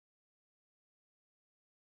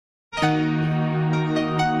How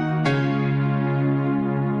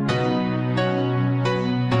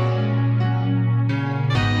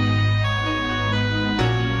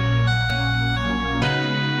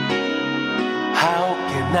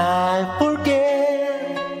can I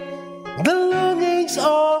forget the longings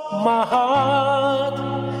of my heart?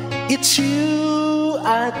 It's you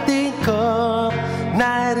I think of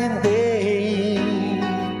night and day.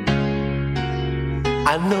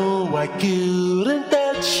 I know I couldn't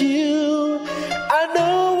touch you, I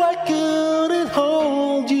know I couldn't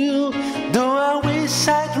hold you, though I wish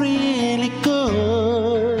I really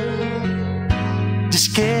could.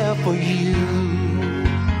 Just care for you.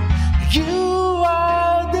 You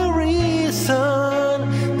are the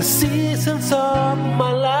reason, the seasons of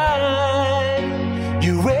my life.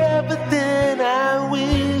 You're everything I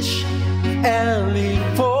wish and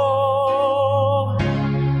live for.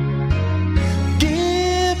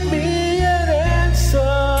 Give me an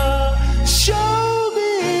answer, show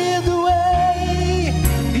me the way.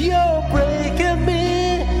 You're breaking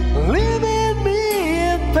me, leaving me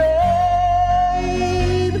in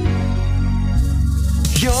pain.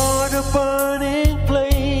 You're the burning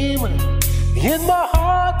flame in my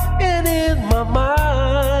heart and in my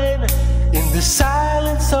mind. In the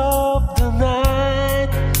silence of the night,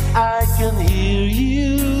 I can hear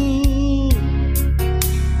you.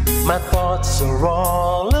 My thoughts are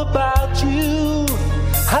all about you,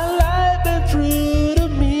 how life been through to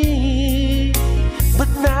me. But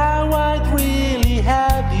now I'd really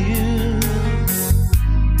have you,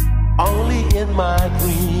 only in my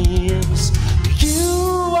dreams.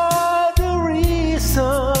 You are the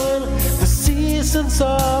reason, the seasons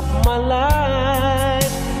of my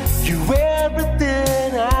life. You're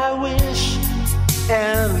everything I wish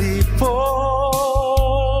and live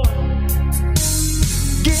for.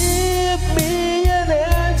 Give me an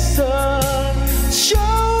answer,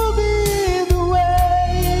 show me the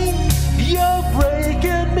way. You're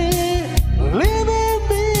breaking me, leaving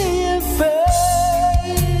me in pain.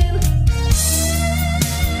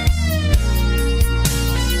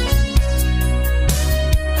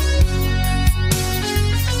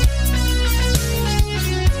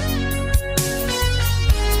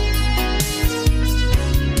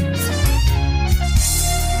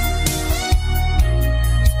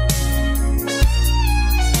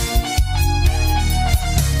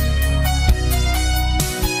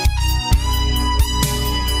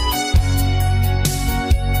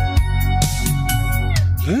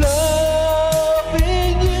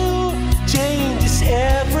 Loving you changes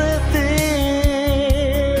everything.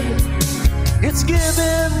 It's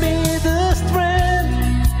giving me the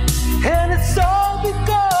strength, and it's all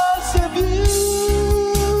because of you.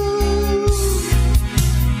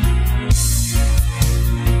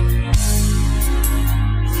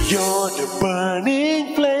 You're the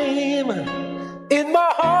burning flame in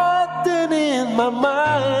my heart and in my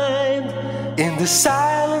mind. In the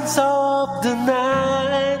silence of the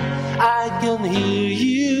night, I can hear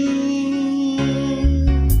you.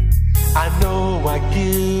 I know I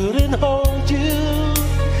couldn't hold you,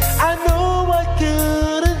 I know I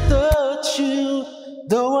couldn't touch you,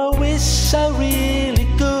 though I wish I really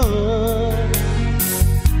could.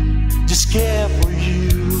 Just care for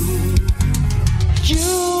you.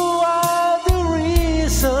 You are the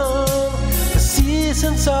reason, the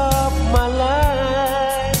seasons of my life.